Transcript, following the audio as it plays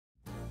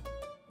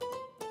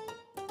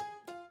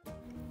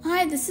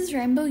Hi, this is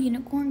Rainbow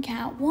Unicorn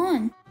Cat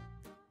 1.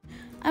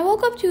 I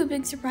woke up to a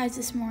big surprise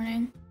this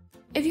morning.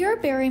 If you're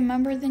a Berry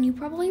member, then you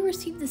probably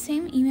received the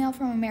same email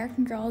from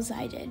American Girl as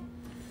I did.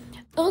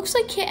 It looks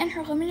like Kitt and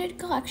her limited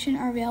collection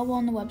are available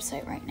on the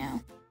website right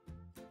now.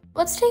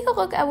 Let's take a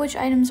look at which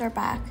items are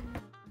back.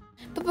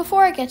 But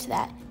before I get to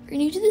that, if you're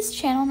new to this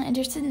channel and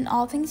interested in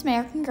all things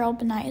American Girl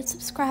but not yet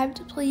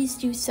subscribed, please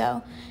do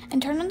so.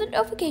 And turn on the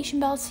notification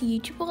bell so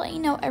YouTube will let you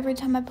know every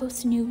time I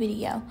post a new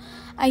video.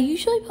 I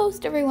usually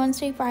post every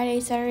Wednesday,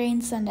 Friday, Saturday,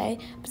 and Sunday,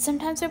 but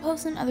sometimes I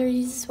post on other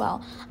days as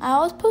well. I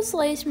always post the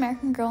latest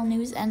American Girl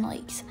news and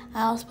leaks.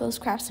 I also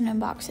post crafts and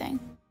unboxing.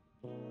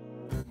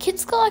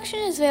 Kitt's collection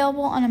is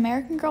available on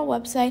American Girl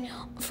website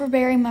for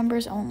Berry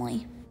members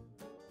only.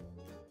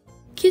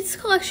 Kitt's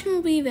collection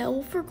will be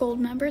available for Gold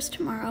members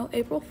tomorrow,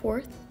 April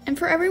 4th, and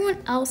for everyone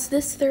else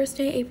this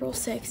Thursday, April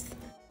 6th.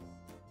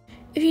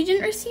 If you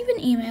didn't receive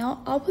an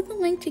email, I'll put the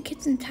link to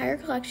Kitt's entire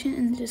collection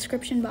in the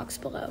description box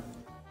below.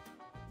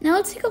 Now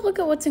let's take a look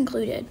at what's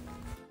included.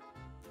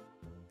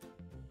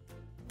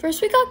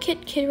 First we got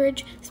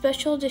Kittredge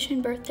Special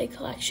Edition Birthday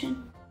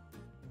Collection.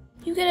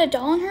 You get a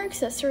doll and her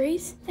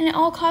accessories, and it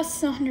all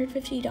costs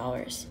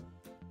 $150.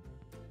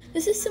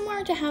 This is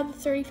similar to how the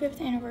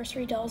 35th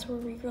anniversary dolls were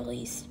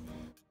re-released.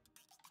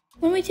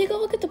 When we take a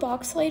look at the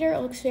box later, it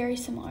looks very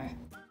similar.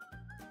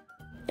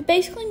 It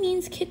basically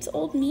means Kitt's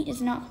old meat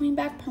is not coming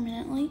back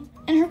permanently,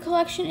 and her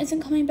collection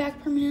isn't coming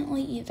back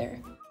permanently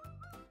either.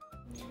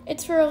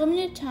 It's for a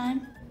limited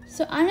time,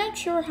 so I'm not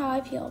sure how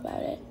I feel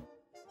about it.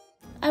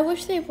 I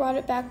wish they brought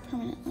it back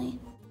permanently.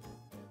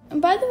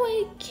 And by the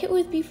way, Kitt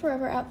with Be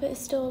Forever outfit is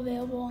still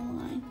available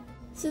online,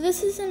 so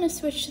this isn't a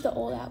switch to the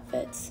old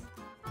outfits.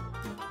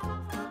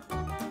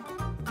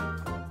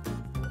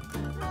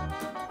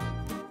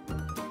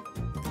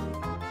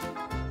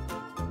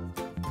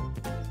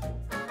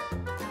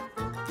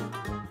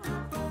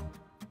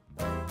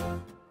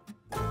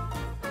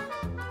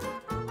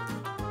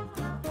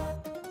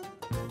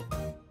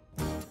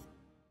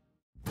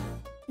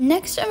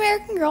 Next,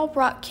 American Girl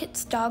brought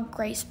Kitt's dog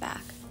Grace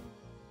back.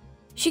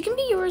 She can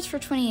be yours for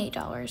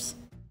 $28.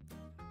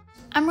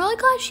 I'm really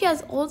glad she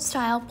has old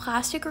style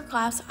plastic or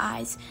glass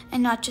eyes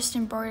and not just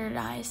embroidered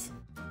eyes.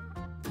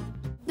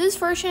 This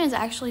version is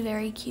actually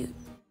very cute.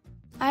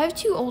 I have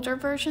two older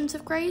versions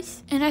of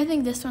Grace, and I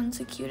think this one's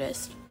the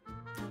cutest.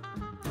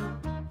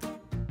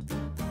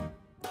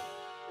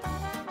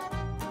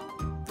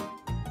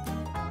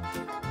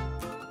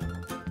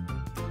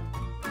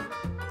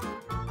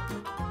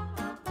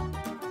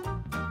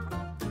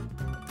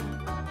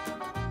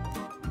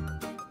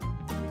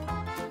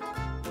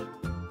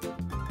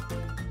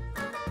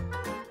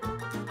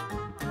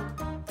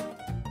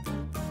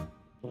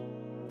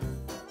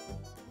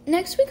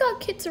 Next, we got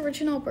Kitt's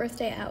original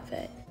birthday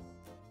outfit.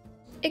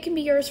 It can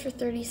be yours for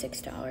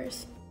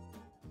 $36.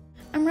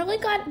 I'm really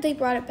glad they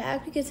brought it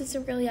back because it's a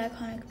really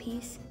iconic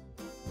piece.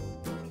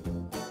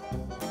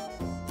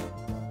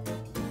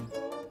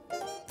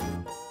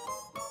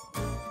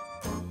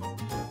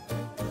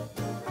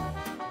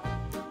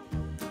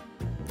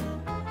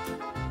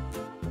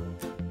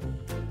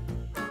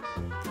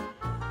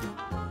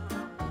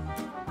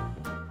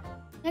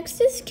 Next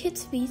is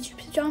Kitt's beach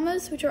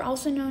pajamas, which are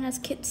also known as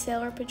Kitt's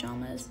sailor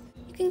pajamas.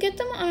 You can get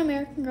them on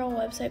American Girl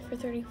website for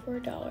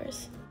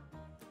 $34.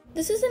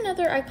 This is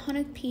another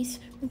iconic piece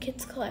from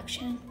Kitt's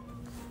collection.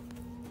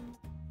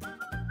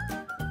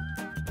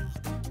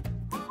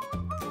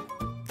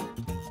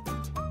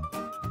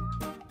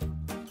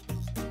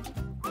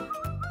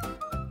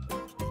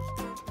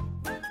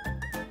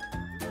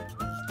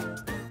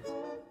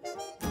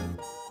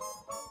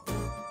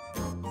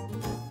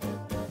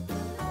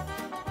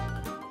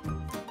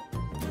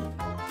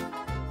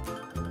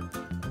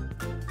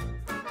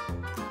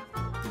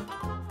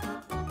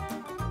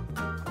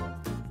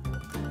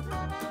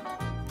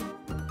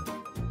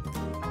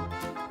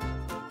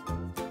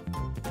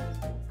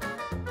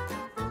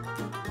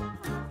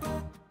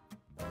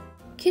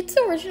 Kitt's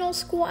original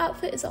school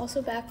outfit is also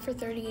back for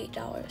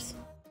 $38.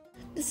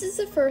 This is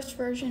the first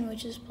version,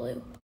 which is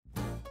blue.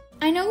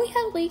 I know we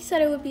had leaks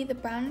that it would be the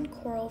brown and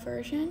coral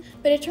version,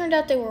 but it turned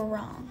out they were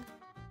wrong.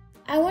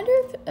 I wonder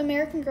if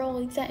American Girl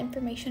leaked that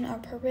information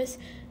on purpose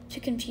to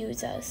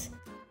confuse us.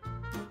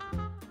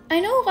 I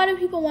know a lot of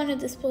people wanted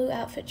this blue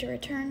outfit to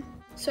return,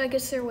 so I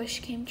guess their wish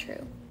came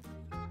true.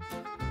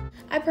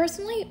 I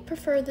personally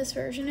prefer this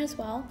version as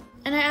well,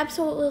 and I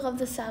absolutely love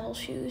the saddle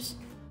shoes.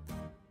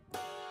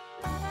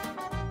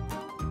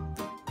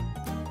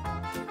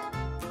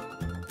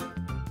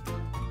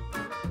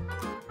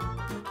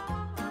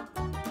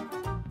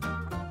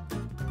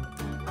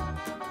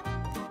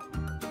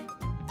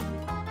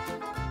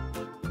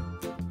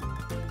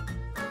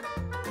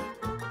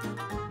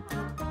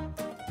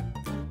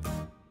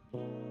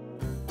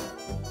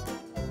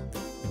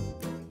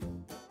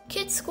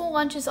 Kitt's school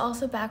lunch is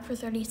also back for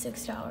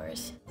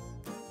 $36.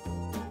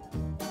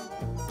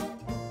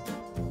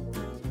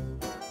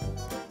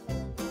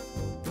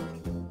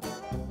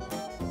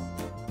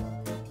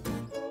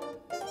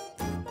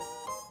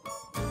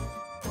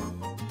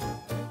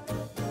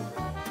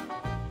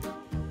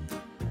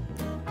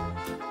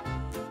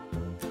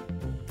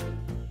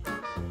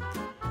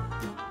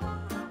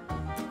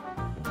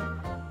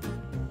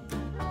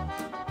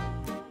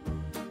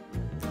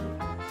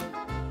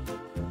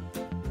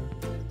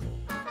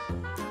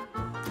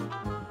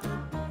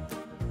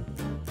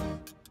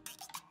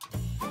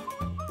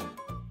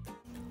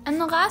 And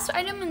the last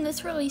item in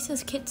this release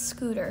is Kitt's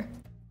scooter.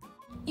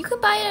 You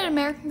can buy it at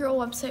American Girl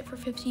website for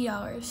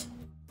 $50.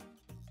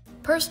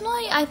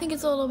 Personally, I think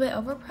it's a little bit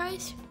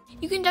overpriced.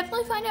 You can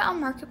definitely find it on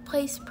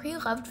Marketplace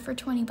pre-loved for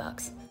 20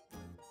 bucks.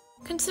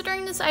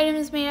 Considering this item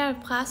is made out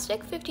of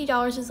plastic,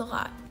 $50 is a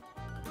lot.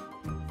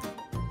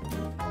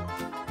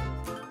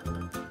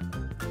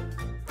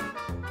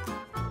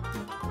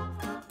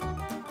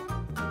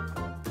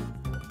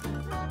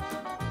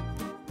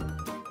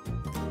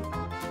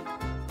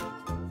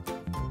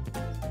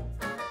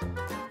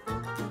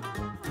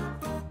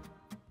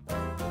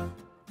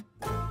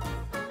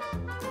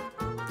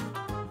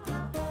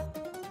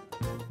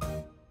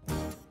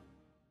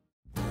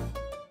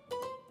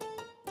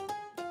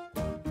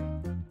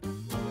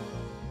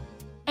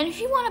 And if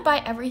you want to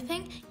buy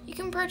everything, you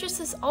can purchase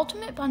this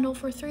ultimate bundle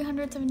for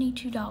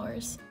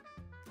 $372.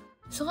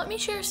 So let me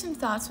share some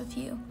thoughts with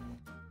you.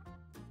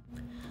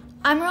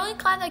 I'm really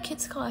glad that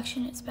Kitt's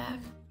collection is back.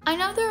 I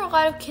know there are a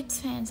lot of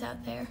Kitt's fans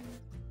out there.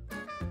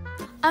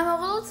 I'm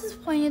a little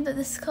disappointed that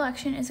this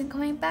collection isn't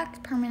coming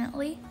back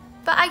permanently,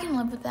 but I can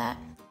live with that.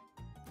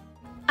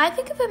 I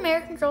think if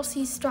American Girl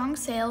sees strong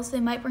sales, they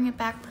might bring it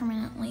back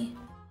permanently.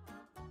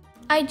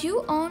 I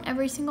do own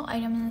every single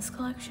item in this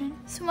collection,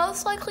 so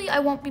most likely I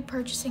won't be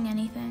purchasing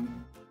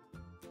anything.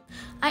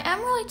 I am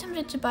really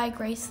tempted to buy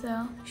Grace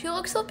though. She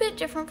looks a bit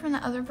different from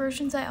the other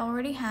versions I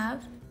already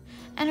have,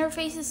 and her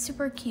face is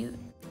super cute.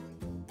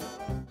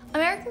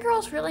 American Girl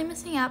is really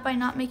missing out by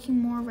not making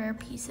more rare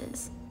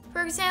pieces.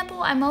 For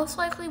example, I most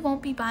likely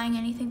won't be buying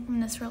anything from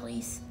this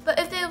release, but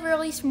if they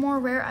release more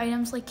rare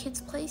items like Kitt's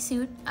play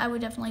suit, I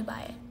would definitely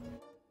buy it.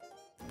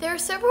 There are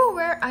several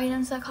rare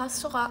items that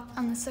cost a lot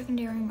on the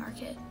secondary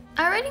market.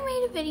 I already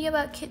made a video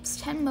about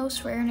Kitt's 10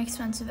 most rare and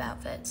expensive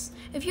outfits.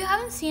 If you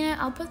haven't seen it,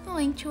 I'll put the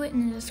link to it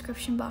in the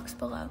description box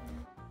below.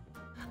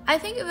 I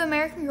think if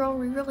American Girl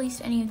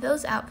re-released any of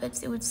those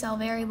outfits, it would sell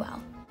very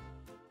well.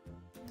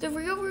 The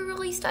real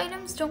re-released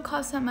items don't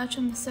cost that much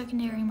on the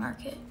secondary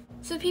market,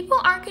 so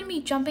people aren't going to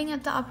be jumping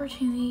at the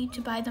opportunity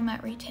to buy them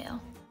at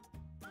retail.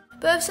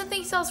 But if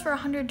something sells for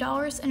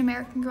 $100 and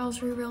American Girl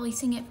is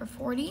re-releasing it for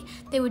 $40,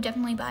 they would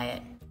definitely buy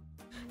it.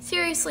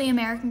 Seriously,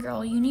 American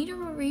Girl, you need to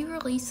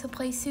re-release the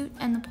play suit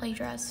and the play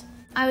dress.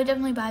 I would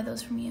definitely buy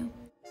those from you.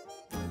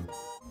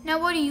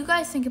 Now, what do you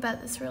guys think about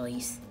this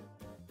release?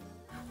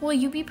 Will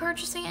you be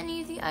purchasing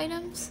any of the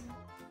items?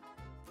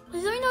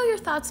 Please let me know your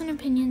thoughts and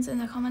opinions in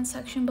the comments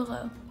section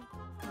below.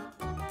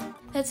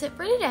 That's it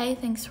for today.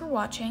 Thanks for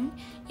watching.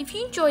 If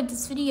you enjoyed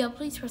this video,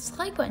 please press the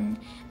like button.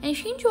 And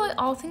if you enjoy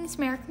all things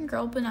American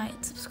Girl but not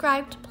yet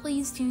subscribed,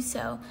 please do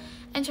so.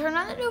 And turn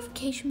on the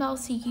notification bell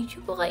so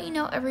YouTube will let you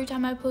know every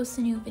time I post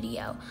a new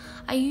video.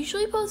 I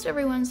usually post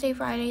every Wednesday,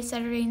 Friday,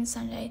 Saturday, and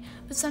Sunday,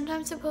 but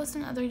sometimes I post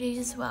on other days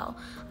as well.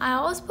 I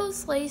always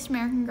post the latest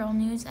American Girl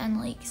news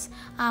and leaks.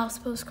 I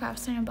also post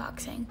crafts and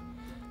unboxing.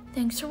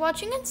 Thanks for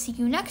watching and see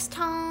you next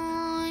time!